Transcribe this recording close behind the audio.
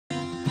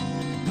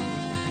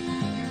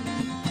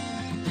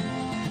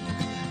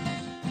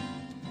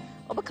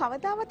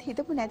කවදාවත්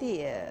හිතපු නැති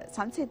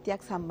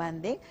සංසිද්ධියක්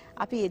සම්බන්ධයෙන්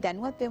අපි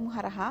දැනුවත් වෙමු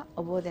හරහා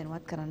ඔබව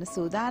දැනුවත් කරන්න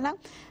සූදානම්.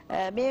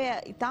 මේ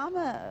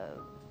ඊටාම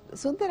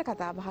සුන්දර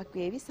කතා බහක්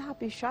වේවි සහ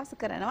අපි විශ්වාස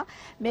කරනවා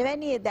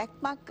මෙවැනි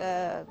දැක්මක්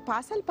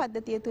පාසල්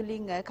පද්ධතිය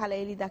තුලින්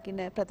කලෙලි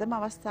දකින්න ප්‍රථම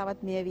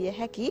අවස්ථාවක් මෙය විය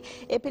හැකි.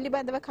 ඒ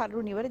පිළිබඳව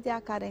කරුණු නිවැරදි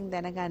ආකාරයෙන්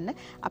දැනගන්න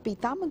අපි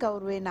ඊටාම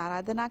ගෞරවයෙන්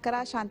ආරාධනා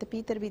කරා ශාන්ත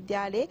පීතර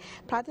විද්‍යාලයේ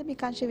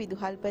ප්‍රාථමික අංශ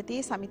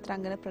විදුහල්පති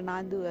සමිත්‍රංගන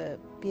ප්‍රනාන්දු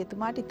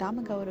පියතුමාට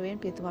ඊටාම ගෞරවයෙන්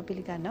පියතුමා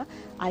පිළිගන්නවා.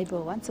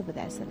 අයිබෝවන් සුබ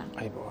දැසන.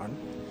 අයිබෝවන්.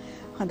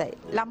 හොඳයි.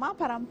 ළමා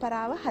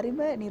පරම්පරාව හරිම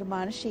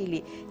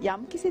නිර්මාණශීලී.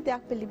 යම් කිසි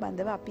දෙයක්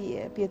පිළිබඳව අපි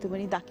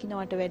පියතුමනි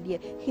දකින්නවට වැඩිය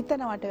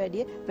හිතනවට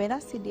වැඩිය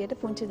වෙනස් විදියට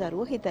පුංචි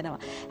දරුවෝ හිතනවා.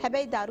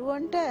 හැබැයි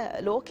දරුවන්ට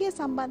ලෝකීය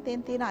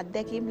සම්බන්ධයෙන් තියෙන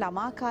අත්දැකීම්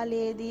ළමා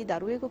කාලයේදී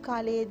දරුවෙකු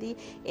කාලයේදී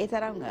ඒ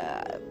තරම්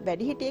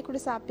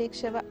වැඩිහිටියෙකුට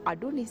සාපේක්ෂව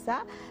අඩු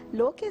නිසා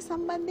ලෝකීය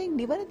සම්බන්ධයෙන්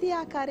නිවැරදි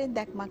ආකාරයෙන්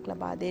දැක්මක්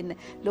ලබා දෙන්න.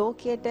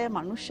 ලෝකයට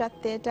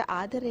මනුෂ්‍යත්වයට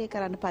ආදරය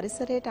කරන්න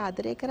පරිසරයට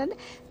ආදරය කරන්න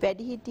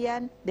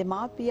වැඩිහිටියන්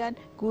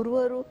දෙමාපියන්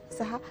ගුරුවරු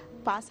සහ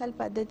පාසල්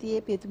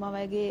පද්ධතියේ පියතුමා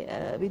වගේ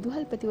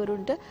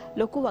විදුහල්පතිවරුන්ට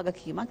ලොකු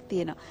වගකීමක්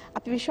තියෙනවා.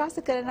 අපි විශ්වාස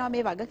කරනවා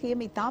මේ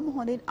වගකීම ඉතාම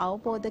හොඳින්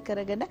අවබෝධ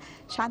කරගෙන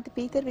ශාන්ත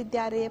පීතර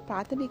විද්‍යාලයේ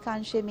ප්‍රාථමික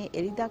අංශයේ මේ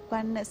එළි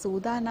දක්වන්න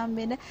සූදානම්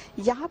වෙන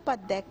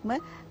යහපත් දැක්ම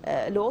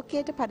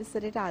ලෝකයට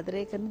පරිසරයට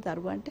ආදරය කරන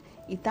දරුවන්ට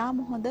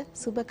ඉතාම හොඳ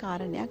සුබ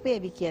කාරණයක්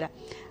වේවි කියලා.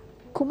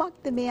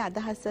 කුමක්ද මේ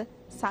අදහස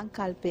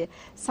සංකල්පය?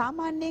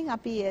 සාමාන්‍යයෙන්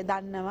අපි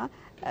දන්නවා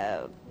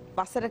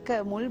වසරක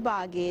මුල්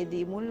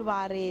භාගයේදී මුල්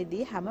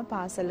වාරයේදී හැම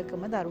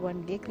පාසලකම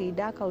දරුවන්ගේ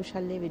ක්‍රීඩා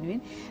කෞශල්‍ය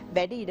වෙනුවෙන්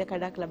වැඩි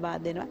ඉඩකඩක් ලබා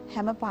දෙනවා.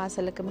 හැම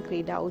පාසලකම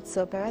ක්‍රීඩා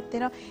උත්සව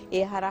පැවැත්වෙනවා.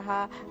 ඒ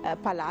හරහා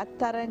පළාත්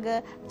තරඟ,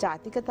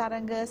 ජාතික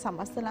තරඟ,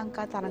 සමස්ත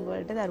ලංකා තරඟ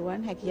වලට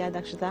දරුවන් හැකියා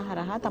දක්ෂතා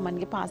හරහා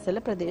තමන්ගේ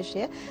පාසල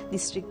ප්‍රදේශය,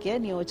 දිස්ත්‍රික්කය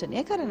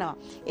නියෝජනය කරනවා.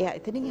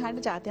 එතනින්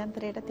එහාට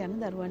ජාත්‍යන්තරයට යන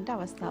දරුවන්ට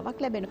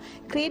අවස්ථාවක් ලැබෙනවා.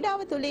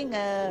 ක්‍රීඩාව තුළින්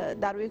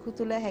දරුවෙකු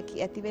තුළ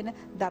ඇතිවෙන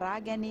දරා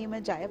ගැනීම,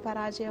 ජය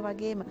පරාජය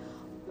වගේම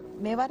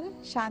මෙවර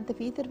ශාන්ත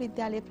පීතර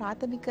විද්‍යාලයේ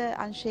ප්‍රාථමික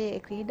අංශයේ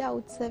ක්‍රීඩා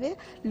උත්සවය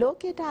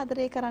ලෝකයට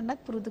ආදරය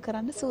කරන්නත් පුරුදු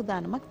කරන්න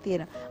සූදානමක්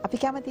තියෙනවා. අපි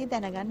කැමතියි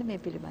දැනගන්න මේ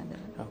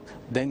පිළිබඳව.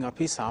 දැන්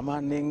අපි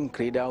සාමාන්‍යයෙන්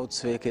ක්‍රීඩා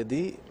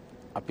උත්සවයකදී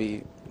අපි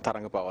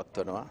තරඟ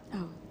පවත්වනවා.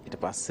 ඊට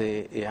පස්සේ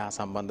එයා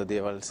සම්බන්ධ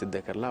දේවල් සිද්ධ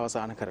කරලා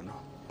අවසන්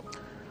කරනවා.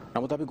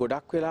 නමුත් අපි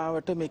ගොඩක්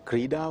වෙලාවට මේ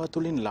ක්‍රීඩාව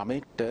තුළින්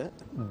ළමෙක්ට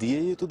දිය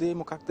යුතු දේ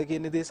මොකක්ද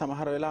කියන දේ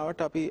සමහර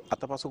වෙලාවට අපි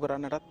අතපසු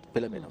කරන්නටත්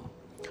පෙළඹෙනවා.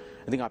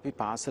 ඉතින් අපි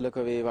පාසලක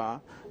වේවා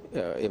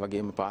ඒ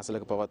වගේම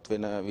පාසලක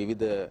පවත්වන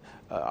විවිධ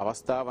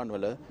අවස්ථාවන්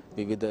වල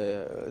විවිධ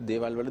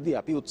දේවල් වලදී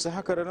අපි උත්සාහ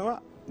කරනවා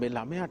මේ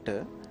ළමයාට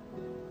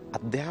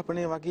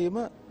අධ්‍යාපනය වගේම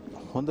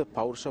හොඳ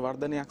පෞරුෂ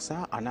වර්ධනයක්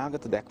සහ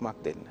අනාගත දැක්මක්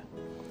දෙන්න.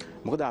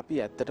 මොකද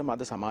අපි ඇත්තටම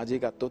අද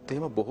සමාජයේ ගත්තොත්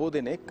එහෙම බොහෝ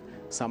දෙනෙක්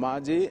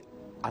සමාජයේ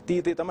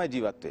අතීතයේ තමයි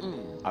ජීවත්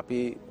වෙන්නේ. අපි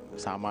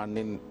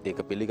සාමාන්‍යයෙන් ඒක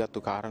පිළිගත්තු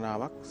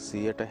කාරණාවක්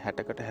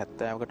 60%කට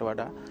 70%කට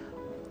වඩා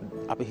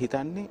අපි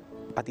හිතන්නේ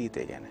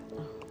අතීතය ගැන.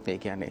 ඒ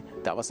කියන්නේ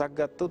දවසක්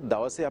ගත්තොත්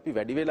දවසේ අපි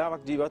වැඩි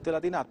වෙලාවක් ජීවත්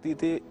වෙලා තියෙන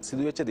අතීතයේ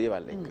සිදුවෙච්ච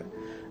දේවල් එක්ක.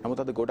 නමුත්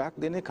අද ගොඩාක්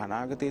දෙනෙක්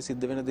අනාගතයේ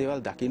සිද්ධ වෙන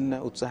දේවල් දකින්න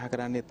උත්සාහ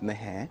කරන්නේත්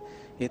නැහැ.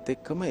 ඒත්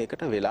එක්කම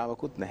ඒකට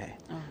වෙලාවකුත් නැහැ.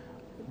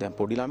 දැන්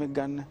පොඩි ළමෙක්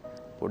ගන්න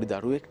පොඩි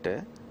දරුවෙක්ට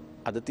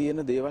අද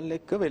තියෙන දේවල්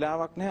එක්ක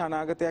වෙලාවක් නැහැ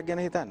අනාගතයක් ගැන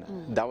හිතන්න.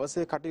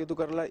 දවසේ කටයුතු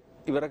කරලා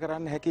ඉවර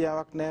කරන්න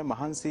හැකියාවක් නැහැ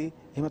මහන්සි.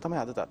 එහෙම තමයි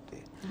අද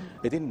තත්ත්වය.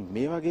 ඉතින්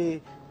මේ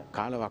වගේ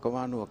කාල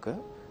වකවානුවක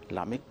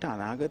ළමෙක්ට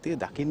අනාගතය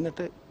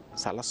දකින්නට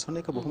සලස්වන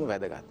එක බොහොම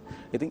වැදගත්.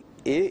 ඉතින්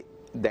ඒ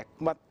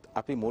දැක්මත්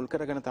අපි මුල්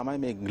කරගෙන තමයි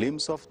මේ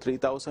glimpse of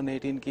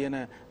 3018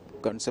 කියන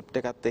concept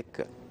එකත්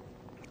එක්ක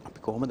අපි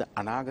කොහොමද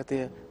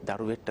අනාගතය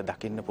දරුවෙක්ට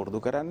දකින්න පුරුදු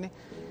කරන්නේ?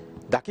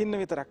 දකින්න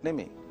විතරක්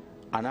නෙමෙයි.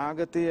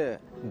 අනාගතය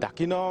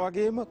දකිනවා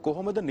වගේම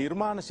කොහොමද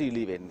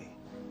නිර්මාණශීලී වෙන්නේ?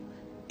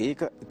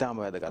 ඒක ඉතාම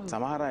වැදගත්.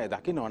 සමහර අය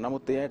දකිනවා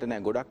නමුත් ඒ අයට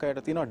නෑ. ගොඩක්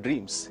අයට තියෙනවා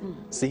dreams.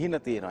 සිහින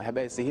තියෙනවා.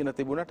 හැබැයි සිහින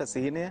තිබුණට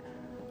සිහිනය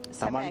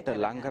තමන්ට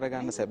ලං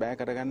කරගන්න සැබෑ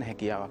කරගන්න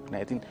හැකියාවක්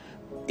නැහැ. ඉතින්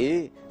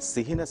ඒ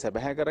සිහින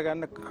සැබෑ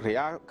කරගන්න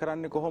ක්‍රියා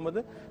කරන්නේ කොහොමද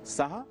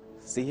සහ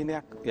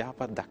සිහිනයක්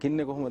යහපත්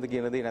දකින්නේ කොහොමද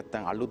කියන දේ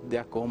නැත්තම් අලුත්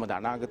දෙයක් කොහොමද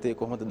අනාගතය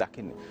කොහොමද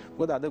දකින්නේ.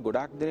 මොකද අද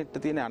ගොඩාක්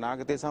දෙනෙක්ට තියෙන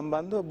අනාගතය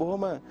සම්බන්ධව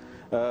බොහොම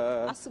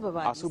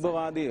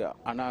අසුභවාදී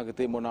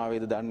අනාගතේ මොනවා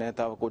වේද දන්නේ නැහැ.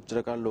 තව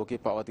කොච්චර කල් ලෝකේ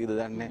පවතීද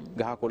දන්නේ නැහැ.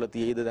 ගහකොළ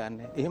තියෙයිද දන්නේ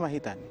නැහැ. එහෙම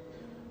හිතන්නේ.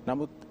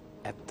 නමුත්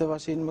ඇත්ත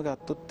වශයෙන්ම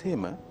ගත්තොත්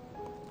එහෙම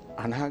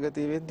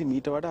අනාගතයේ වෙද්දි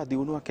මීට වඩා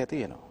දියුණුවක්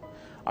ඇති වෙනවා.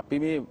 අපි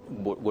මේ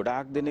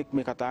ගොඩාක් දෙනෙක්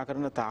මේ කතා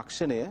කරන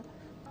තාක්ෂණය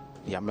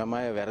යම් යම්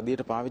අය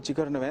වැරදියට පාවිච්චි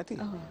කරනවා ඇති.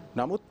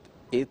 නමුත්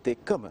ඒත්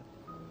එක්කම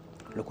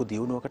ලොකු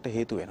දියුණුවකට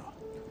හේතු වෙනවා.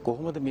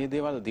 කොහොමද මේ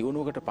දේවල්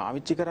දියුණුවකට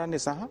පාවිච්චි කරන්නේ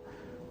සහ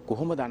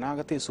කොහොමද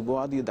අනාගතයේ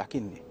සුබවාදිය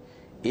දකින්නේ?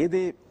 ඒ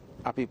දේ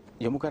අපි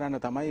යොමු කරන්න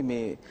තමයි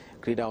මේ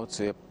ක්‍රීඩා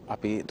උත්සවය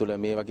අපි තුල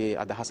මේ වගේ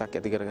අදහසක්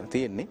ඇති කරගෙන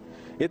තියෙන්නේ.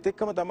 ඒත්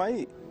එක්කම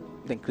තමයි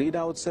දැන්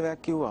ක්‍රීඩා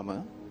උත්සවයක් කිව්වම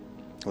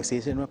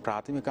විශේෂයෙන්ම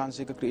ප්‍රාථමික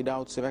අංශික ක්‍රීඩා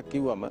උත්සවයක්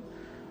කිව්වම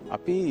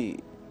අපි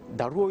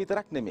දරුවෝ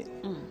විතරක් නෙමෙයි.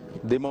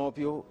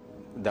 දෙමව්පියෝ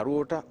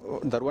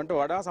දරුවන්ට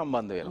වඩා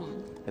සම්බන්ධ වෙනවා.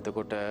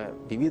 එතකොට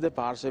විවිධ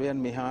පාර්ශවයන්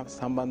මෙහා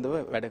සම්බන්ධව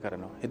වැඩ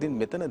කරනවා. ඉතින්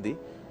මෙතනදී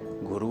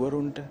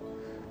ගුරුවරුන්ට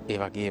ඒ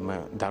වගේම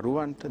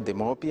දරුවන්ට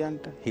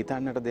දෙමව්පියන්ට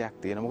හිතන්නට දෙයක්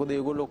තියෙනවා. මොකද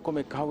ඒගොල්ලෝ ඔක්කොම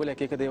එකහුව වෙලා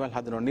එක එක දේවල්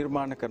හදනවා,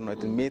 නිර්මාණ කරනවා.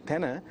 ඉතින් මේ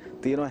තැන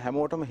තියෙනවා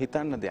හැමෝටම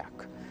හිතන්න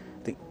දෙයක්.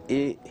 ඉතින්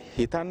ඒ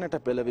හිතන්නට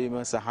පෙළවීම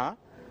සහ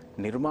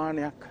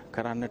නිර්මාණයක්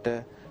කරන්නට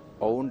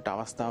ඔවුන්ට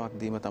අවස්ථාවක්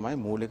දීම තමයි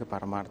මූලික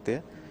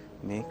පරමාර්ථය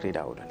මේ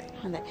ක්‍රීඩාවලනේ.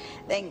 හොඳයි.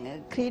 දැන්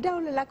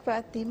ක්‍රීඩාවලක්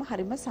පැවැත්වීම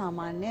හරිම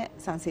සාමාන්‍ය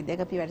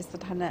සංසිද්ධියක. අපි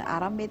වැඩසටහන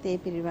ආරම්භයේදී ඒ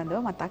පිළිබඳව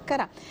මතක්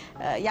කරා.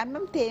 යම්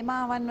යම්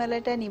තේමාවන්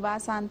වලට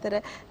නිවාසාන්තර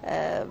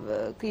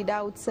ක්‍රීඩා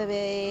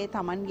උත්සවයේ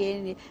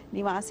Tamanගේ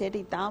නිවාසයට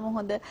ඉතාම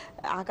හොඳ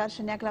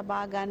ආකර්ෂණයක්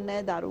ලබා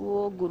ගන්න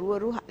දරුවෝ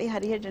ගුරුවරු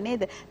හරියට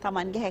නේද?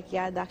 Tamanගේ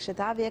හැකියාව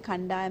දක්ෂතාවය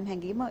කණ්ඩායම්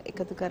හැඟීම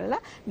එකතු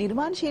කරලා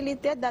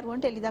නිර්මාණශීලීත්වයක්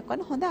දරුවන්ට එළි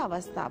දක්වන්න හොඳ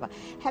අවස්ථාවක්.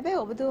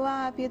 හැබැයි ඔබතුමා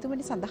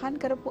පියතුමනි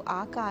සඳහන් කරපු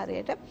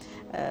ආකාරයට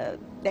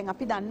දැන්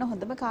අපි දන්න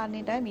හොඳම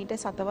කාරණේටයි මීට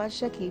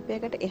සතවර්ෂ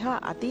කීපයකට එහා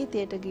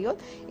අතීතයට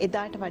ගියොත්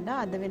එදාට වඩා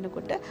අද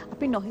වෙනකොට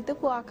අපි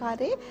නොහිතපු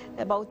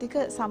ආකාරයේ භෞතික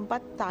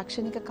සම්පත්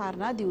තාක්ෂණික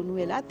කාරණා දියුණු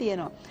වෙලා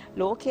තියෙනවා.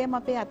 ලෝකයේම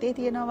අපේ අතේ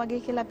තියෙනවා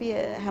වගේ කියලා අපි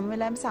හැම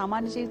වෙලාවෙම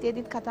සාමාන්‍ය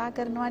ජීවිතයේදීත් කතා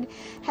කරනවානේ.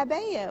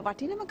 හැබැයි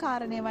වටිනම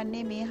කාරණේ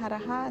වන්නේ මේ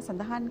හරහා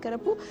සඳහන්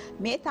කරපු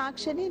මේ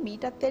තාක්ෂණය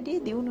මීටත් වැඩිය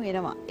දියුණු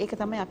වෙනවා. ඒක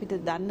තමයි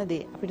අපිට දන්න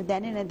දේ, අපිට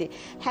දැනෙන දේ.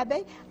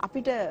 හැබැයි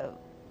අපිට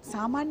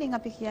සාමාන්‍යයෙන්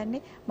අපි කියන්නේ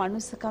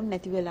මනුස්සකම්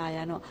නැති වෙලා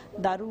යනවා.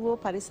 දරුවෝ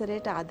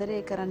පරිසරයට ආදරය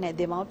කරන්නේ,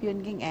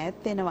 දෙමව්පියන්ගෙන්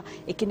ඈත් වෙනවා,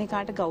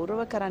 එකිනෙකාට ගෞරව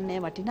කරන්නේ,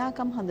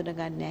 වටිනාකම්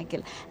හඳුනගන්නේ නැහැ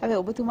කියලා.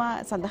 හැබැයි ඔබතුමා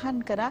සඳහන්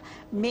කරා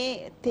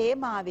මේ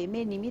තේමාවේ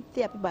මේ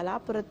නිමිත්තේ අපි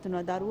බලාපොරොත්තු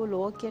වෙනවා දරුවෝ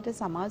ලෝකයට,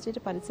 සමාජයට,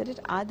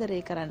 පරිසරයට ආදරය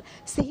කරන්න,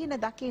 සිහින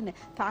දකින්න,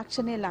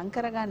 තාක්ෂණය ලං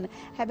කරගන්න.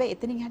 හැබැයි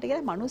එතනින් එහාට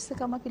ගිහලා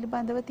මනුස්සකම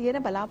පිළිබඳව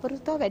තියෙන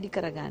බලාපොරොත්තුව වැඩි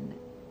කරගන්න.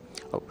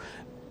 ඔව්.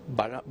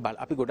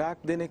 අපි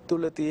ගොඩාක් දෙනෙක්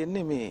තුල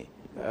තියෙන්නේ මේ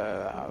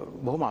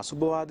බොහොම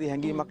අසුභවාදී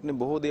හැඟීමක්නේ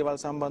බොහෝ දේවල්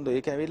සම්බන්ධව.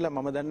 ඒක ඇවිල්ලා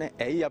මම දන්නේ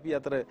ඇයි අපි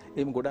අතර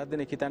එහෙම ගොඩාක්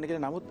දෙනෙක් හිතන්නේ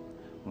කියලා. නමුත්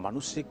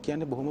මිනිස්සෙක්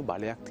කියන්නේ බොහොම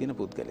බලයක් තියෙන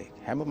පුද්ගලයෙක්.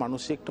 හැම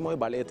මිනිස්සෙක්ටම ওই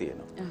බලය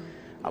තියෙනවා.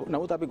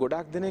 නමුත් අපි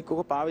ගොඩාක් දෙනෙක්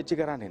ඔක පාවිච්චි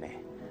කරන්නේ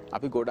නැහැ.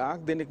 අපි ගොඩාක්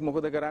දෙනෙක්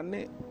මොකද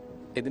කරන්නේ?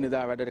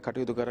 එදිනෙදා වැඩට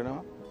කටයුතු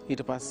කරනවා.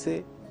 ඊට පස්සේ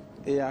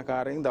ඒ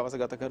ආකාරයෙන් දවස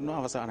ගත කරනවා,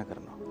 අවසන්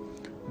කරනවා.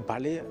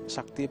 බලය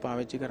ශක්තිය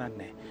පාවිච්චි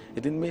කරන්නේ.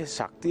 ඉතින් මේ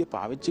ශක්තිය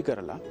පාවිච්චි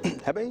කරලා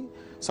හැබැයි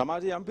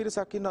සමාජයේ යම්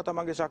පිරිසක් ඉන්නවා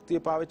තමන්ගේ ශක්තිය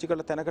පාවිච්චි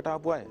කරලා තැනකට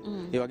ආපු අය.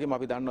 ඒ වගේම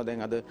අපි දන්නවා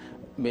දැන් අද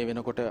මේ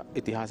වෙනකොට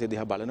ඉතිහාසය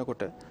දිහා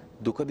බලනකොට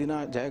දුක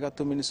දිනා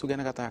ජයගත්තු මිනිස්සු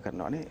ගැන කතා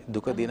කරනවා නේ.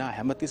 දුක දිනා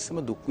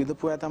හැමතිස්සෙම දුක්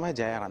විඳපු අය තමයි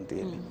ජය අරන්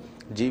තියෙන්නේ.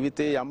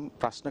 ජීවිතේ යම්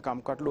ප්‍රශ්න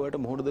කම්කටොළු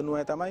වලට මුහුණ දෙනු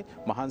අය තමයි,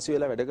 මහන්සි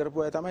වෙලා වැඩ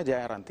කරපු අය තමයි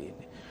ජය අරන්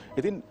තියෙන්නේ.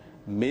 ඉතින්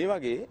මේ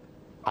වගේ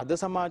අද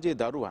සමාජයේ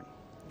දරුවන්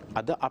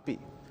අද අපි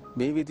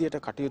මේ විදියට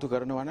කටයුතු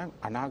කරනවා නම්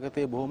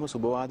අනාගතයේ බොහොම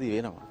සුබවාදී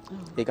වෙනවා.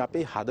 ඒක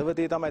අපේ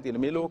හදවතේ තමයි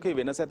තියෙන්නේ. මේ ලෝකේ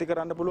වෙනස ඇති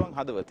කරන්න පුළුවන්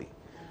හදවතේ.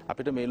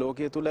 අපිට මේ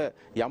ලෝකයේ තුල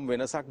යම්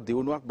වෙනසක්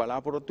දියුණුවක්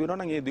බලාපොරොත්තු වෙනවා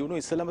නම් ඒ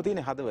දියුණුව ඉස්සෙල්ලම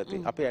තියෙන්නේ හදවතේ.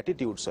 අපේ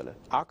ඇටිටියුඩ්ස් වල,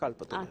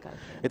 ආකල්ප තුල.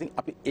 ඉතින්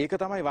අපි ඒක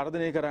තමයි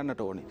වර්ධනය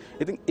කරන්නට ඕනේ.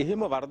 ඉතින්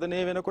එහෙම වර්ධනය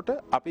වෙනකොට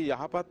අපි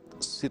යහපත්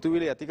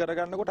සිතුවිලි ඇති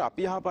කරගන්නකොට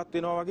අපි යහපත්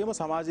වෙනවා වගේම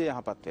සමාජය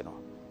යහපත් වෙනවා.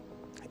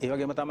 ඒ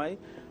වගේම තමයි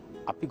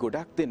අපි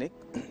ගොඩක් දෙනෙක්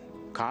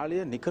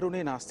කාලය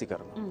නිකරුණේ නාස්ති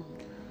කරනවා.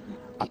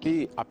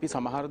 අපි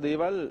සමහර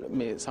දේවල්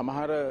මේ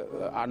සමහර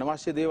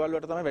අනවශ්‍ය දේවල්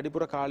වලට තමයි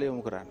වැඩිපුර කාලය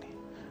යොමු කරන්නේ.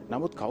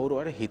 නමුත් කවුරු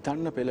හරි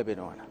හිතන්න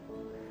පෙළඹෙනවනම්,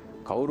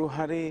 කවුරු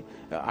හරි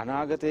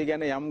අනාගතය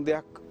ගැන යම්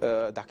දෙයක්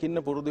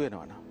දකින්න පුරුදු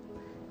වෙනවනම්,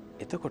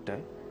 එතකොට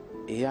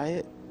ඒ අය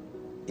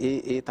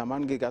ඒ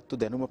Tamanගේ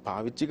ගත්තු දැනුම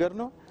පාවිච්චි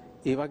කරනවා.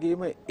 ඒ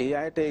වගේම ඒ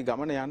අයට ඒ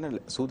ගමන යන්න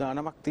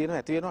සූදානමක් තියෙනවා,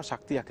 ඇති වෙනවා,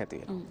 ශක්තියක්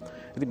ඇති වෙනවා.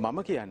 ඉතින්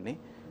මම කියන්නේ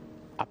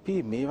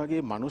අපි මේ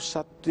වගේ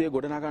මනුෂ්‍යත්වයේ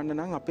ගොඩනගන්න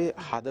නම් අපේ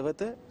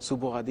හදවත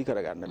සුබවාදී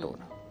කරගන්නට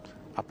ඕන.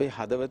 අපේ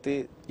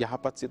හදවතේ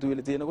යහපත්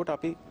සිතුවිලි තියෙනකොට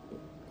අපි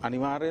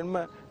අනිවාර්යෙන්ම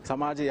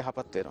සමාජය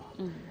යහපත් වෙනවා.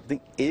 ඉතින්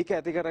ඒක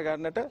ඇති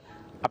කරගන්නට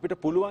අපිට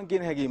පුළුවන්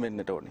කියන හැඟීම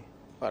එන්නට ඕනේ.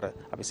 අර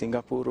අපි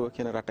සිංගප්පූරුව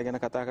කියන රට ගැන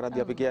කතා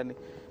කරද්දී අපි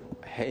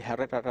කියන්නේ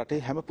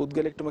රටේ හැම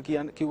පුද්ගලෙක්ටම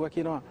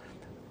කියනවා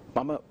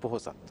මම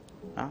පොහොසත්.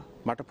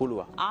 මට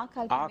පුළුවන්.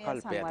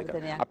 ආකල්පය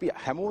අපි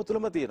හැමෝම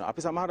තුළම තියෙනවා.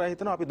 අපි සමහර අය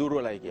හිතනවා අපි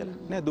දුර්වලයි කියලා.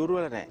 නෑ,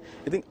 දුර්වල නෑ.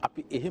 ඉතින්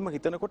අපි එහෙම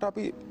හිතනකොට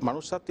අපි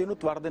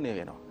මනුස්සත්වයෙන්ුත් වර්ධනය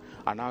වෙනවා.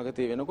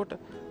 අනාගතය වෙනකොට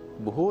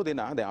බොහෝ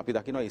දෙනා දැන් අපි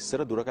දකිනවා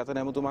ඉස්සර දුරකථන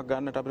ඇමතුමක්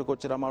ගන්නට අපිට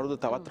කොච්චර අමාරුද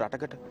තවත්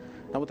රටකට.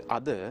 නමුත්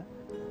අද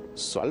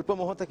ස්වල්ප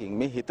මොහොතකින්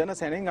මේ හිතන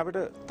සැනෙන් අපිට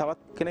තවත්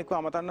කෙනෙක්ව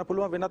අමතන්න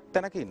පුළුවන් වෙනත්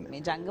තැනක ඉන්න.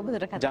 මේ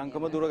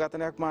ජංගම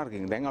දුරකථනයක්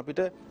මාර්ගයෙන් දැන් අපිට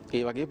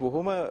ඒ වගේ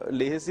බොහොම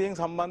ලෙහෙසියෙන්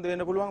සම්බන්ධ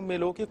වෙන්න පුළුවන් මේ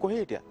ලෝකයේ කොහේ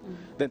හිටියත්.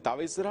 දැන්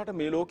තව ඉස්සරහට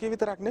මේ ලෝකයේ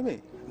විතරක් නෙමෙයි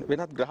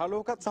වෙනත් ග්‍රහ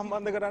ලෝකත්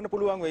සම්බන්ධ කරන්න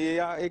පුළුවන් වෙයි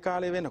ඒ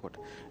කාලේ වෙනකොට.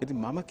 ඉතින්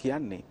මම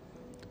කියන්නේ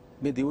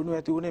මේ දියුණුව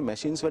ඇති වුණේ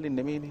මැෂින්ස් වලින්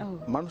නෙමෙයිනේ,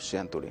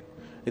 මනුෂ්‍යයන් තුලින්.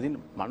 ඉතින්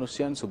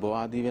මනුෂ්‍යයන්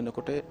සුබවාදී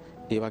වෙනකොට,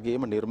 ඒ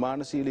වගේම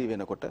නිර්මාණශීලී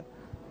වෙනකොට,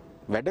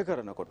 වැඩ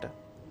කරනකොට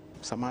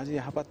සමාජය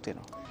යහපත්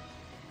වෙනවා.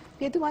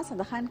 පියතුමා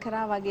සඳහන්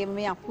කරා වගේ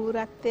මේ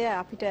අපූර්වත්වය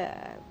අපිට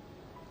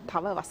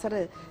තව වසර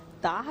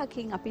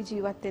 1000කින් අපි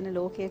ජීවත් වෙන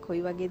ලෝකයේ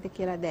කොයි වගේද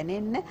කියලා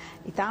දැනෙන්න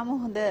ඊටාම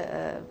හොඳ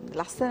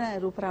ලස්සන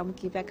රූපරාමු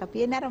කීපයක්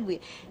අපි නරඹුවේ.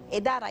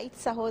 එදා රයිට්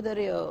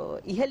සහෝදරයෝ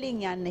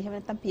ඉහළින් යන්න එහෙම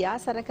නැත්නම්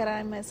පියාසර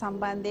කරාම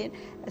සම්බන්ධයෙන්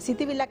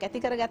සිතිවිල්ලක්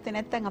ඇති කරගත්තේ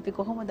නැත්නම් අපි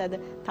කොහොමද අද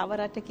තව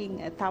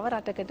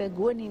රටකට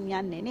ගුවනින්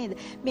යන්නේ නේද?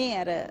 මේ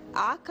අර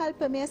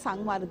ආකල්පමය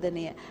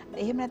සංවර්ධනය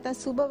එහෙම නැත්නම්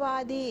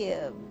සුබවාදී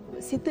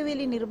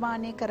සිතුවිලි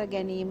නිර්මාණය කර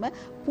ගැනීම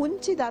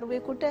පුංචි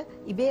දරුවෙකුට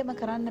ඉබේම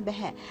කරන්න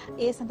බෑ.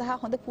 ඒ සඳහා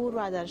හොඳ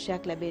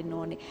පූර්වාදර්ශයක් ලැබෙන්න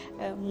ඕනේ.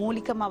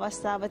 මූලිකම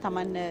අවස්ථාව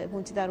Taman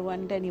පුංචි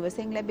දරුවන්ට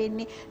නිවසෙන්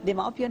ලැබෙන්නේ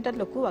දෙමව්පියන්ට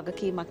ලොකු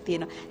වගකීමක්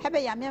තියෙනවා.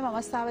 හැබැයි යම් යම්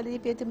අවස්ථාවලදී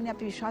පියතුමිනි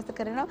අපි විශ්වාස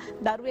කරනවා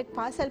දරුවෙක්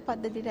පාසල්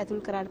පද්ධතියට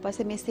ඇතුල් කරාට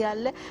පස්සේ මේ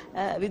සියල්ල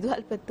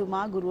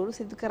විදුහල්පතිතුමා ගුරුවරු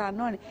සිදු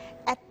කරන්න ඕනේ.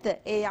 ඇත්ත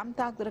ඒ යම්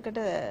තාක් දුරකට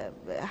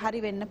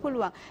හරි වෙන්න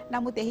පුළුවන්.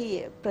 නමුත් එහි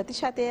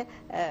ප්‍රතිශතය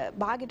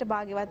භාගයට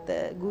භාගවත්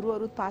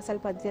ගුරුවරුත් පාසල්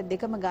පද්ධතිය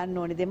දෙකම ගන්න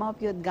ඕනේ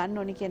දෙමව්පියොත් ගන්න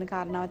ඕනේ කියන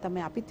කාරණාව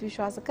තමයි අපිත්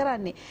විශ්වාස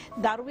කරන්නේ.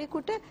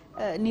 දරුවෙකුට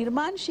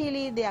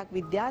නිර්මාණශීලී දෙයක්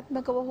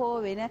විද්‍යාත්මකව හෝ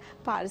වෙන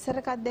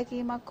පාරිසරික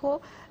අත්දැකීමක් හෝ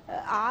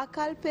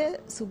ආකල්පය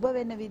සුබ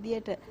වෙන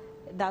විදියට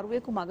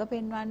දරුවෙකු මඟ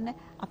පෙන්වන්න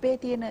අපේ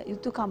තියෙන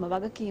යුතුයකම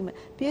වගකීම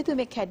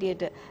පියතුමෙක්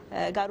හැටියට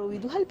ගරු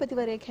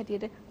විදුහල්පතිවරයෙක්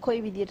හැටියට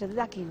කොයි විදියටද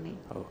දකින්නේ?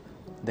 ඔව්.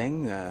 දැන්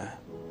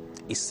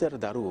ඉස්සර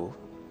දරුවෝ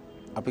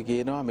අපි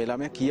කියනවා මේ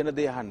ළමයා කියන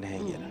දේ අහන්නේ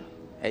නැහැ කියලා.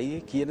 ඇයි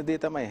ඒ කියන දේ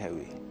තමයි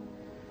ඇහුවේ.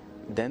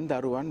 දැන්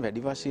දරුවන්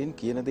වැඩි වශයෙන්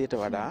කියන දේට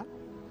වඩා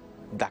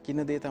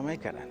දකින දේ තමයි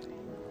කරන්නේ.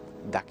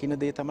 දකින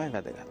දේ තමයි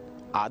වැදගත්.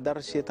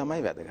 ආදර්ශය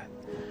තමයි වැදගත්.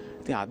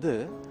 ඉතින් අද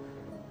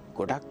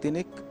ගොඩක්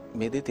දෙනෙක්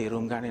මේ දේ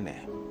තේරුම් ගන්නේ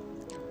නැහැ.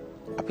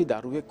 අපි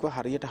දරුවෙක්ව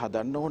හරියට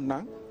හදන්න ඕන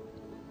නම්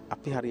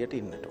අපි හරියට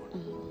ඉන්නට ඕන.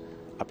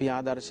 අපි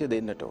ආදර්ශය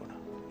දෙන්නට ඕන.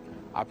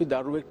 අපි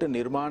දරුවෙක්ට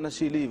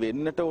නිර්මාණශීලී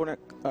වෙන්නට ඕන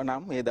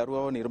නම් මේ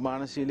දරුවව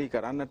නිර්මාණශීලී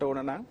කරන්නට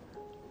ඕන නම්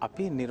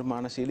අපි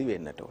නිර්මාණශීලී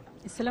වෙන්නට ඕන.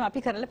 ඉස්සෙල්ලාම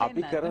අපි කරලා පෙන්නන්න.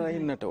 අපි කරලා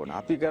ඉන්නට ඕන.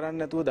 අපි කරන්නේ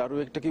නැතුව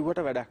දරුවෙක්ට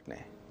කිව්වට වැඩක්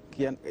නැහැ.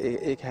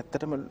 ඒක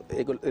ඇත්තටම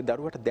ඒ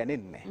දරුවට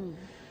දැනෙන්නේ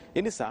නැහැ.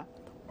 ඒ නිසා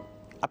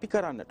අපි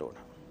කරන්නට ඕන.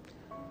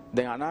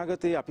 දැන්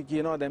අනාගතේ අපි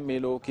කියනවා දැන් මේ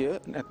ලෝකය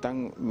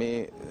නැත්තම්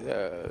මේ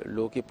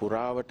ලෝකේ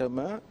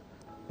පුරාවටම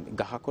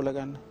ගහකොළ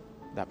ගන්න.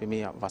 දැන් අපි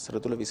මේ වසර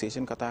තුල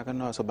විශේෂයෙන් කතා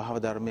කරනවා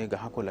ස්වභාව ධර්මයේ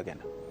ගහකොළ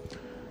ගැන.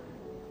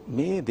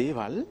 මේ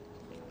දේවල්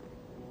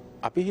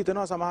අපි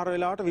හිතනවා සමහර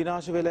වෙලාවට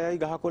විනාශ වෙලා යයි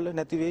ගහකොළ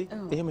නැති වෙයි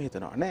එහෙම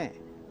හිතනවා නෑ.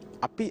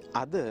 අපි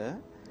අද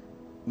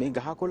මේ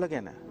ගහකොළ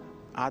ගැන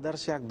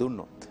ආදර්ශයක්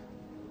දුන්නොත්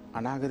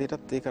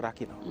අනාගතයටත් ඒක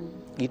රකින්න.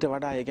 ඊට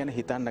වඩා ඒ ගැන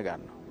හිතන්න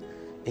ගන්නවා.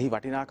 එහි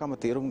වටිනාකම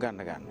තේරුම්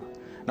ගන්නවා.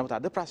 නමුත්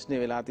අද ප්‍රශ්නේ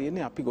වෙලා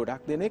තියෙන්නේ අපි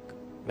ගොඩක් දෙනෙක්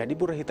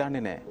වැඩිපුර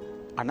හිතන්නේ නෑ.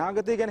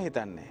 අනාගතය ගැන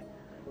හිතන්නේ නෑ.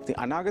 ඉතින්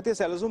අනාගතය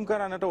සැලසුම්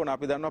කරන්නට ඕන.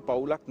 අපි දන්නවා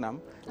පවුලක්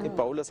නම් ඒ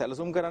පවුල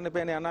සැලසුම් කරන්න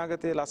බෑනේ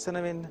අනාගතය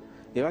ලස්සන වෙන්න.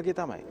 ඒ වගේ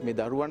තමයි මේ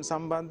දරුවන්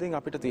සම්බන්ධයෙන්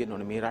අපිට තියෙන්න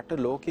ඕනේ. මේ රට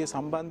ලෝකයේ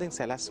සම්බන්ධයෙන්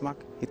සැලැස්මක්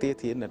හිතේ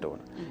තියෙන්නට ඕන.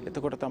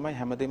 එතකොට තමයි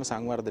හැමදේම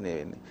සංවර්ධනය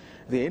වෙන්නේ.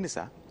 ඉතින් ඒ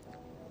නිසා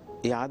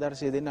ඒ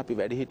ආදර්ශය දෙන්න අපි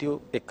වැඩිහිටියෝ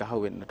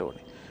එක්කහුව වෙන්නට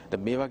ඕනේ.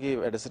 දැන් මේ වගේ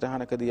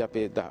වැඩසටහනකදී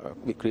අපේ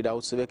ක්‍රීඩා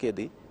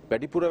උත්සවයකදී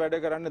වැඩිපුර වැඩ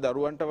කරන්නේ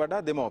දරුවන්ට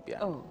වඩා දෙමව්පියන්.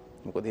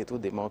 මොකද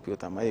හේතුව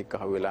දෙමව්පියෝ තමයි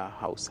එක්කහුව වෙලා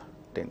හවුස්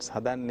ටෙන්ට්ස්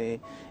හදන්නේ.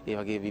 ඒ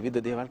වගේ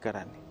විවිධ දේවල්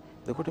කරන්නේ.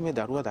 එතකොට මේ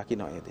දරුවා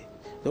දකින්න ඒ දේ.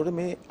 එතකොට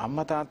මේ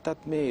අම්මා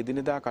තාත්තත් මේ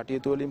එදිනෙදා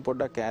කටයුතු වලින්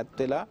පොඩ්ඩක් ඈත්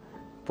වෙලා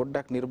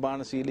පොඩ්ඩක්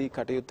නිර්මාණශීලී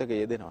කටයුත්තක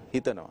යෙදෙනවා,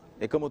 හිතනවා,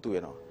 එකමුතු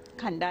වෙනවා.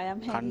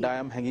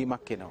 කණ්ඩායම්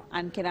හැඟීමක් එනවා.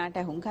 අන් කෙනාට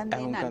අහුම්කම්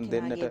දෙන්න, අන්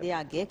කෙනාගේ දේ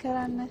අගය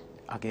කරන්න.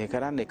 අගය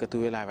කරන්න,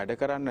 එකතු වෙලා වැඩ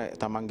කරන්න,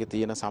 තමන්ගේ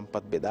තියෙන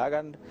සම්පත් බෙදා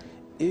ගන්න.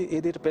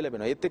 ඒ දෙයට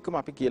පෙළඹෙනවා. ඒත් එක්කම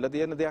අපි කියලා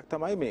දෙන දෙයක්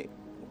තමයි මේ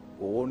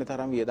ඕනේ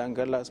තරම් වියදම්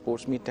කරලා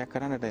ස්පෝර්ට්ස් මීට් එකක්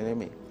කරන්නට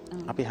නෙමෙයි.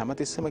 අපි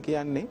හැමතිස්සෙම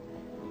කියන්නේ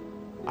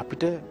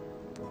අපිට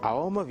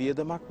අවම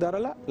වියදමක්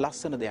දරලා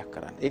ලස්සන දෙයක්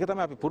කරන්න. ඒක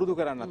තමයි අපි පුරුදු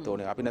කරන්නත්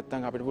ඕනේ. අපි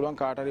නැත්තම් අපිට පුළුවන්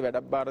කාට හරි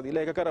වැඩක් බාර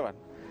දීලා ඒක කරවන්න.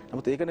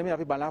 නමුත් ඒක නෙමෙයි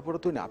අපි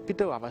බලාපොරොත්තු වෙන්නේ.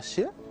 අපිට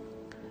අවශ්‍ය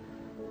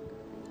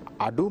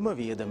අඩුම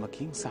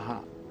වියදමකින් සහ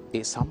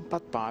ඒ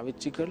සම්පත්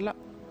පාවිච්චි කරලා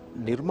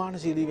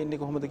නිර්මාණශීලී වෙන්නේ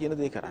කොහොමද කියන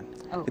දේ කරන්න.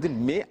 ඉතින්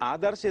මේ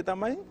ආදර්ශය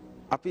තමයි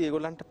අපි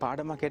ඒගොල්ලන්ට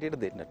පාඩමක් හැටියට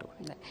දෙන්නට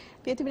ඕනේ.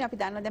 පියතුමිනි අපි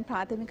දන්නවා දැන්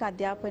ප්‍රාථමික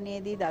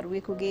අධ්‍යාපනයේදී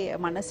දරුවෙකුගේ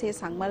මනසේ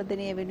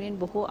සංවර්ධනය වෙනුවෙන්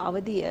බොහෝ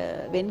අවදි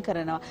වෙන්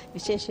කරනවා.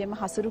 විශේෂයෙන්ම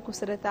හසුරු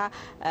කුසලතා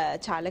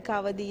චාලක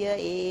අවදිය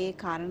ඒ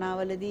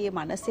කාරණාවලදී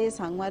මනසේ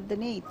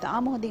සංවර්ධනය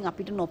ඉතාම හොඳින්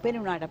අපිට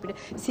නොපෙනුනාට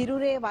අපිට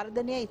සිරුරේ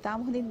වර්ධනය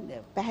ඉතාම හොඳින්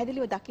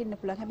පැහැදිලිව දකින්න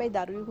පුළුවන්. හැබැයි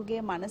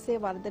දරුවෙකුගේ මනසේ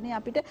වර්ධනය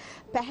අපිට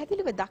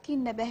පැහැදිලිව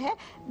දකින්න බෑ.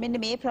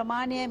 මෙන්න මේ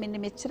ප්‍රමාණය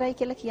මෙන්න මෙච්චරයි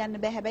කියලා කියන්න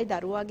බෑ. හැබැයි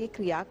දරුවාගේ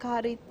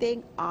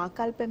ක්‍රියාකාරීත්වයෙන්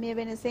ආකල්පමය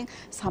වෙනසෙන්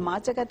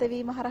සමාජගත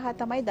වීම හරහා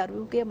තමයි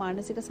දරුවෙකුගේ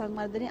මානසික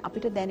සංවර්ධනය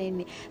අපිට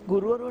දැනෙන්නේ.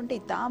 ගුරුවරුන්ට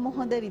ඉතාම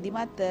හොඳ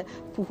විධිමත්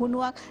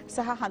පුහුණුවක්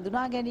සහ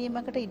හඳුනා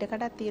ගැනීමකට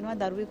ඉඩකඩක් තියෙනවා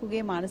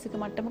දරුවෙකුගේ මානසික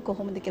මට්ටම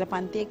කොහොමද කියලා.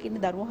 පන්තියක ඉන්න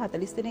දරුවෝ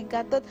 40 දෙනෙක්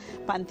ගත්තොත්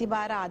පන්ති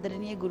භාර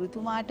ආදරණීය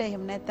ගුරුතුමාට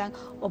එහෙම නැත්නම්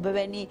ඔබ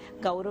වැනි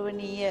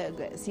ගෞරවනීය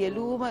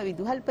සියලුම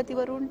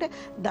විදුහල්පතිවරුන්ට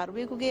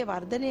දරුවෙකුගේ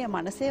වර්ධනය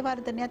මනසේ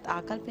වර්ධනයත්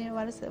ආකල්පයේ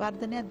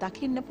වර්ධනයත්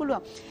දකින්න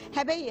පුළුවන්.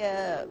 හැබැයි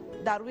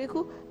දරුවෙකු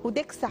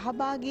හුදෙක්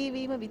සහභාගී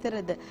වීම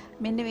විතරද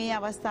මෙන්න මේ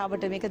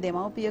අවස්ථාවට මේක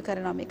දෙමව්පියෝ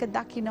කරනවා මේක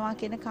දකින්නවා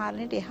කියන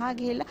කාරණේට එහා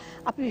ගිහිල්ලා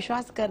අපි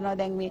විශ්වාස කරනවා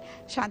දැන් මේ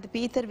ශාන්ති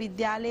පීතර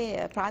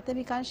විද්‍යාලයේ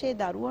ප්‍රාථමික අංශයේ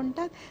දරුවන්ට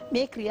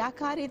මේ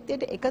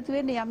ක්‍රියාකාරීත්වයට එකතු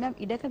වෙන්න යම් යම්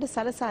ඉඩකඩ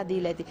සලසා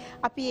දීලා ඇති.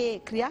 අපි මේ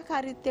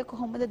ක්‍රියාකාරීත්වය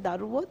කොහොමද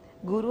දරුවොත්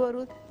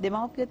ගුරුවරුත්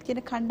දෙමව්පියොත්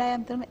කියන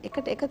කණ්ඩායම් තරම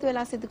එකට එකතු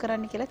වෙලා සිදු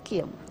කරන්න කියලා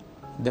කියමු.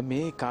 දැන්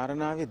මේ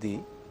කාරණාවේදී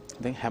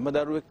දැන් හැම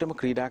දරුවෙක්ටම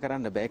ක්‍රීඩා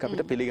කරන්න බෑ ඒක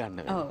අපිට පිළිගන්න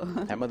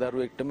වෙනවා. හැම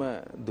දරුවෙක්ටම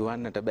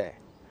දුවන්නට බෑ.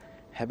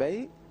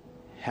 හැබැයි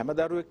හැම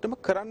දරුවෙක්ටම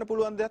කරන්න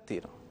පුළුවන් දෙයක්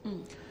තියෙනවා.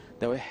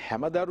 දැන් ඔය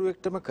හැම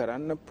දරුවෙක්ටම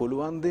කරන්න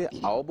පුළුවන් දේ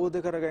අවබෝධ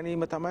කර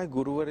ගැනීම තමයි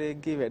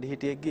ගුරුවරයෙක්ගේ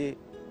වැඩිහිටියෙක්ගේ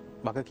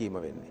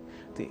වගකීම වෙන්නේ.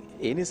 ඉතින්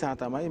ඒ නිසා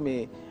තමයි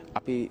මේ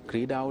අපි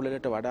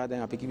ක්‍රීඩාවලට වඩා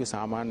දැන් අපි කිව්වේ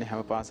සාමාන්‍ය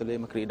හැම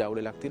පාසලේම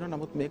ක්‍රීඩාවලක් තියෙනවා.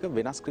 නමුත් මේක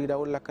වෙනස්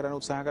ක්‍රීඩාවලක් කරන්න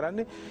උත්සාහ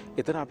කරන්නේ.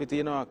 එතන අපි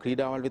තියෙනවා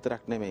ක්‍රීඩාවල්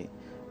විතරක් නෙමෙයි.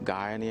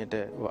 ගායනයට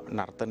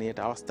නර්තනයට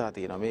අවස්ථා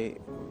තියෙනවා. මේ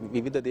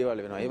විවිධ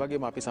දේවල් වෙනවා. ඒ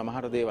වගේම අපි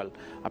සමහර දේවල්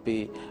අපි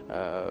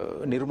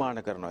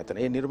නිර්මාණ කරනවා එතන.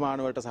 ඒ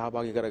නිර්මාණ වලට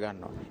සහභාගී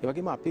කරගන්නවා. ඒ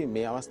වගේම අපි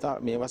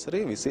මේ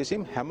වසරේ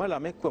විශේෂයෙන් හැම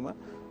ළමෙක්වම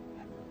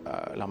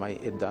ළමයි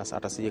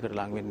 1800කට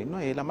ලං වෙන්න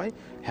ඉන්නවා. ඒ ළමයි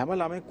හැම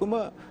ළමෙක්වම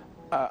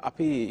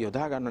අපි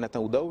යොදා ගන්න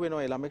නැත්නම් උදව්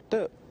වෙනවා ඒ ළමෙක්ට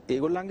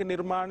ඒගොල්ලන්ගේ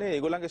නිර්මාණය,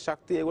 ඒගොල්ලන්ගේ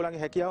ශක්තිය, ඒගොල්ලන්ගේ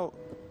හැකියාව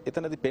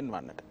එතනදී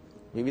පෙන්වන්නට.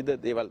 විවිධ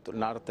දේවල් තුල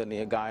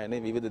නර්තනීය, ගායනය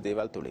විවිධ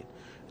දේවල් තුලින්.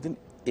 ඉතින්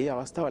ඒ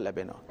අවස්ථාව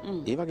ලැබෙනවා.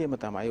 ඒ වගේම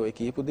තමයි ඔය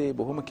කියපු දේ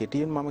බොහොම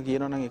කෙටියෙන් මම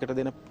කියනවා නම් ඒකට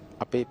දෙන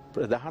අපේ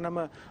ප්‍රධානම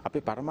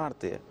අපේ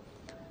පරමාර්ථය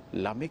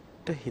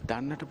ළමෙක්ට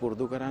හිතන්නට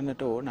පුරුදු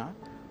කරන්නට ඕන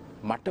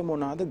මට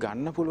මොනවද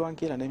ගන්න පුළුවන්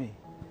කියලා නෙමෙයි.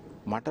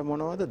 මට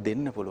මොනවද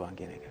දෙන්න පුළුවන්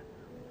කියන එක.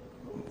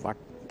 What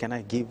can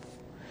I give?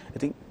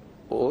 ඉතින්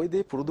ওই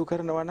දේ පුරුදු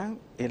කරනවා නම්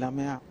ඒ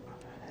ළමයා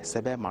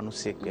සැබෑ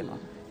මිනිසෙක් වෙනවා.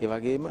 ඒ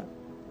වගේම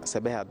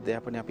සැබෑ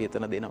අධ්‍යාපනය අපි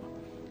එතන දෙනවා.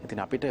 ඉතින්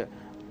අපිට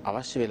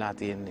අවශ්‍ය වෙලා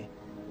තියෙන්නේ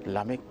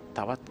ළමෙක්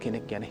තවත්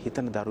කෙනෙක් ගැන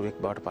හිතන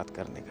දරුවෙක් බවට පත්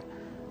කරන එක.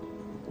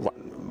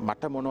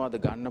 මට මොනවද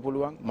ගන්න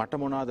පුළුවන්? මට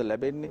මොනවද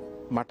ලැබෙන්නේ?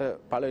 මට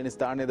පළවෙනි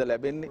ස්ථානයේද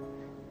ලැබෙන්නේ?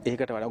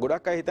 ඒකට වඩා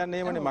ගොඩක් අය හිතන්නේ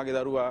එහෙමනේ මගේ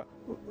දරුවා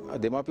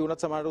දෙමාපිය වුණත්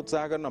සමහරට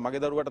උත්සාහ කරනවා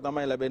මගේ දරුවට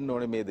තමයි ලැබෙන්න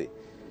ඕනේ මේ දේ.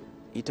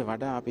 ඊට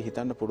වඩා අපි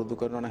හිතන්න පුරුදු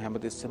කරනවා නම්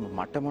හැමතිස්සෙම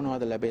මට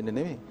මොනවද ලැබෙන්නේ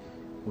නෙමෙයි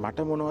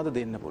මට මොනවද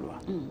දෙන්න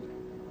පුළුවන්.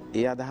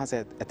 ඒ අදහස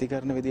ඇති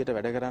කරන විදිහට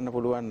වැඩ කරන්න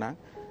පුළුවන් නම්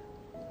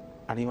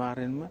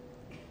අනිවාර්යෙන්ම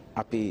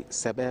අපි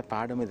සැබෑ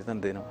පාඩම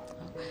දෙතන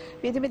දෙනවා.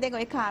 පියතුමේ දැන්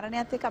ওই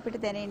කාරණේත් එක්ක අපිට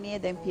දැනෙන්නේ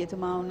දැන්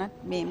පියතුමා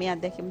වුණත් මේ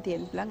අත්දැකීම්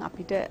තියෙන පුළුවන්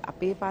අපිට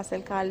අපේ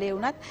පාසල් කාලේ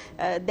වුණත්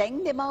දැන්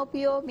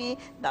දෙමව්පියෝ මේ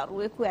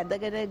දරුවෙකු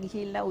ඇදගෙන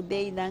ගිහිල්ලා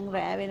උදේ ඉඳන්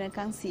රෑ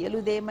වෙනකන්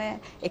සියලු දේම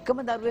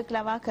එකම දරුවෙක්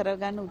ලවා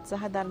කරගන්න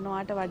උත්සාහ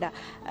දරනවාට වඩා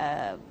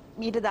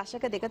මීට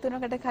දශක දෙක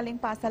තුනකට කලින්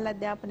පාසල්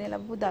අධ්‍යාපනය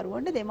ලැබපු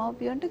දරුවන්ට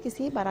දෙමව්පියන්ට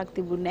කිසි බරක්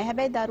තිබුණේ නැහැ.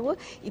 හැබැයි දරුවෝ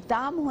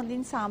ඉතාම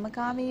හොඳින්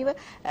සාමකාමීව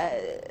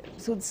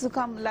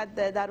සුදුසුකම් ලද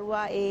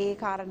දරුවා ඒ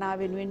කාරණා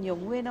වෙනුවෙන්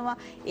යොමු වෙනවා.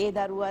 ඒ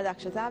දරුවා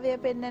දක්ෂතාවය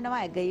පෙන්වනවා.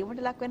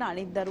 ඇගයීමට ලක් වෙන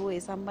අනිත් දරුවෝ ඒ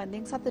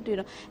සම්බන්ධයෙන් සතුටු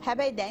වෙනවා.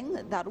 හැබැයි දැන්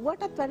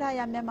දරුවටත් වඩා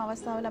යම් යම්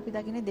අවස්ථාවල අපි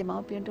දකින්නේ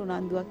දෙමව්පියන්ට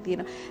උනන්දුවක්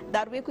තියෙනවා.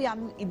 දරුවෙකු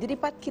යම්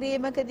ඉදිරිපත්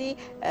කිරීමකදී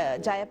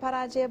ජය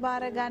පරාජය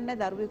බාර ගන්න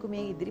දරුවෙකු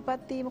මේ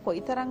ඉදිරිපත් වීම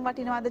කොයිතරම්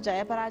වටිනවද ජය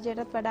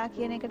පරාජයටත් වඩා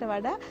කියන එකට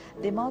වඩා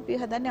දෙමව්පිය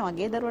හදන්නේ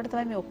වගේ දරුවට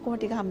තමයි මේ ඔක්කොම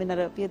ටික හම්බෙන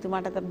අර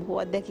පියතුමාට බොහෝ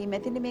අත්දැකීම්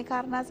ඇතිනේ මේ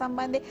කාරණා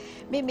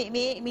සම්බන්ධයෙන්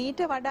මේ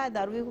මීට වඩා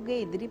දරුවෙකුගේ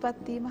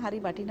ඉදිරිපත් වීම හරි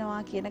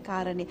වටිනවා කියන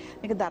කාරණේ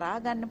මේක දරා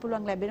ගන්න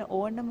පුළුවන් ලැබෙන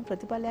ඕනම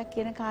ප්‍රතිඵලයක්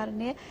කියන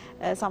කාරණය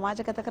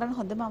සමාජගත කරන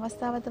හොඳම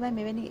අවස්ථාව තමයි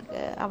මෙවැනි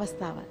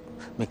අවස්ථාව.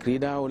 මේ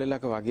ක්‍රීඩා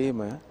වලලක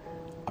වගේම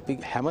අපි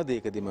හැම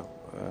දෙයකදීම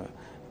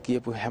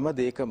කියපු හැම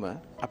දෙයකම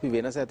අපි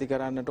වෙනස ඇති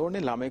කරන්නට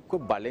ඕනේ ළමෙක්ව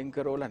බලෙන්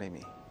කරවලා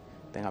නෙමෙයි.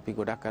 දැන් අපි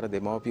ගොඩක් අර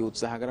දෙමව්පිය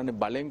උත්සාහ කරන්නේ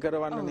බලෙන්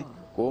කරවන්නනේ.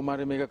 කොහොම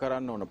හරි මේක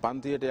කරන්න ඕන.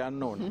 පන්තියට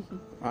යන්න ඕන.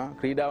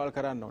 ක්‍රීඩාවල්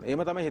කරන්න ඕන.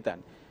 එහෙම තමයි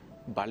හිතන්නේ.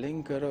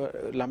 බලෙන්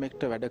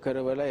ළමෙක්ට වැඩ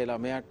කරවලා ඒ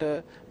ළමයාට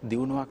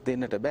දියුණුවක්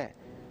දෙන්නට බෑ.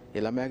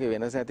 ඒ ළමයාගේ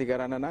වෙනස ඇති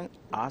කරන්න නම්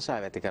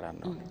ආශාව ඇති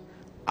කරන්න ඕනේ.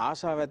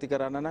 ආශාව ඇති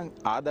කරන්න නම්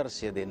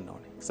ආදර්ශය දෙන්න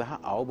ඕනේ. සහ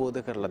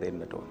අවබෝධ කරලා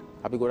දෙන්නට ඕනේ.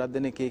 අපි ගොඩක්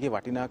දෙනෙක් එකේ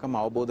වටිනාකම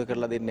අවබෝධ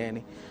කරලා දෙන්නේ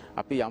නැහනේ.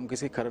 අපි යම්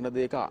කිසි කරන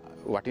දෙයක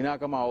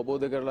වටිනාකම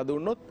අවබෝධ කරලා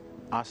දුන්නොත්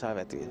ආශාව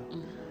ඇති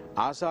වෙනවා.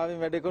 ආශාවෙන්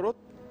වැඩ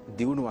කරොත්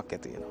දියුණුවක්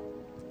ඇති වෙනවා.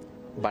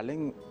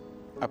 බලෙන්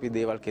අපි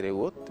දේවල්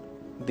කෙරෙව්වොත්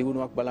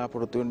දියුණුවක්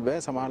බලාපොරොත්තු වෙන්න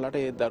බෑ. සමහරවිට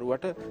ඒ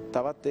දරුවට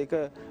තවත් ඒක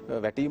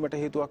වැටීමට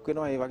හේතුවක්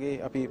වෙනවා. ඒ වගේ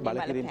අපි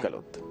බල කිරීම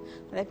කළොත්.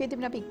 හොඳයි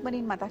පිටින් අපි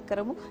ඉක්මනින් මතක්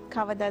කරමු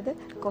කවදාද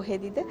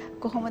කොහෙදද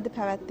කොහොමද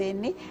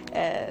පැවැත්වෙන්නේ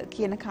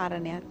කියන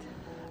කාරණයක්.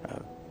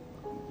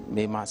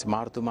 මේ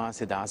මාර්තු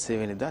මාසේ 16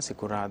 වෙනිදා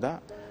සිකුරාදා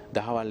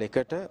දහවල්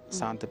 1ට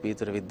සාන්ත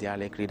පීතර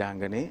විද්‍යාලයේ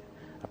ක්‍රීඩාංගණයේ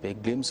අපේ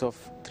Glimpse of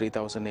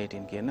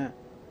 3018 කියන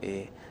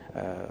ඒ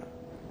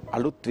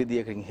අලුත්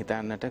විදියකින්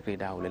හිතන්නට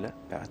ක්‍රීඩා උළෙල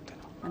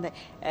පැවැත්වෙනවා. හොඳයි.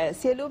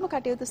 සියලුම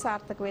කටයුතු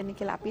සාර්ථක වෙන්න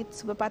කියලා අපිත්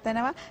සුබ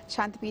පතනවා.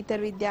 ශාන්ති පීතර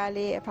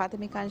විද්‍යාලයේ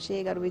ප්‍රාථමික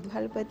අංශයේ ගරු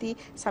විදුහල්පති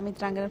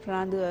සමිත් රංගන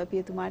ප්‍රනාන්දු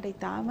පියතුමාට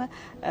ඉතාම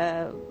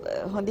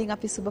හොඳින්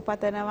අපි සුබ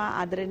පතනවා.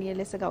 ආදරණීය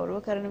ලෙස ගෞරව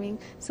කරනමින්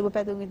සුබ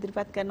පැතුම්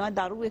ඉදිරිපත් කරනවා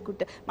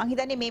දරුවෙකුට. මම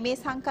හිතන්නේ මේ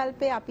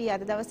සංකල්පය අපි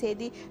අද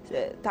දවසේදී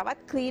තවත්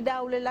ක්‍රීඩා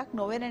උළෙලක්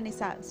නොවන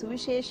නිසා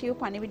සුවිශේෂී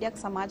පණිවිඩයක්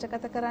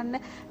සමාජගත කරන්න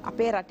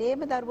අපේ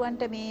රටේම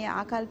දරුවන්ට මේ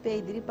ආකල්පය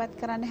ඉදිරිපත්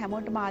කරන්න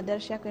හැමෝටම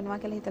ආදර්ශයක් වෙනවා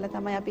කියලා හිතලා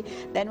තමයි අපි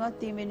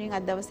දැනුවත් වීම වෙනුවෙන්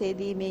අද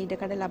දවසේදී මේ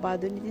ඉඩකඩ ලබා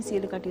දුන්නේ. ඉතින්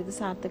සියලු කටයුතු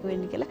සාර්ථක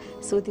වෙන්න කියලා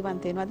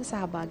සූතිවන්ත වෙනවා අද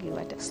සහභාගී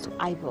වුණාට.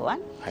 අයිබෝවන්.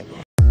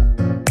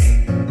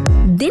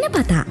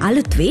 දිනපතා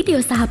අලුත්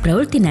වීඩියෝ සහ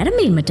ප්‍රවෘත්ති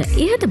නැරඹීමට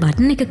ඉහත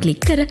බටන් එක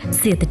ක්ලික් කර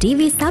සියත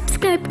TV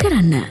subscribe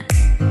කරන්න.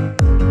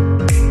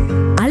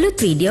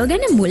 අලුත් වීඩියෝ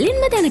ගැන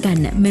මුලින්ම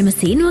දැනගන්න මෙම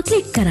සීනුව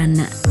ක්ලික් කරන්න.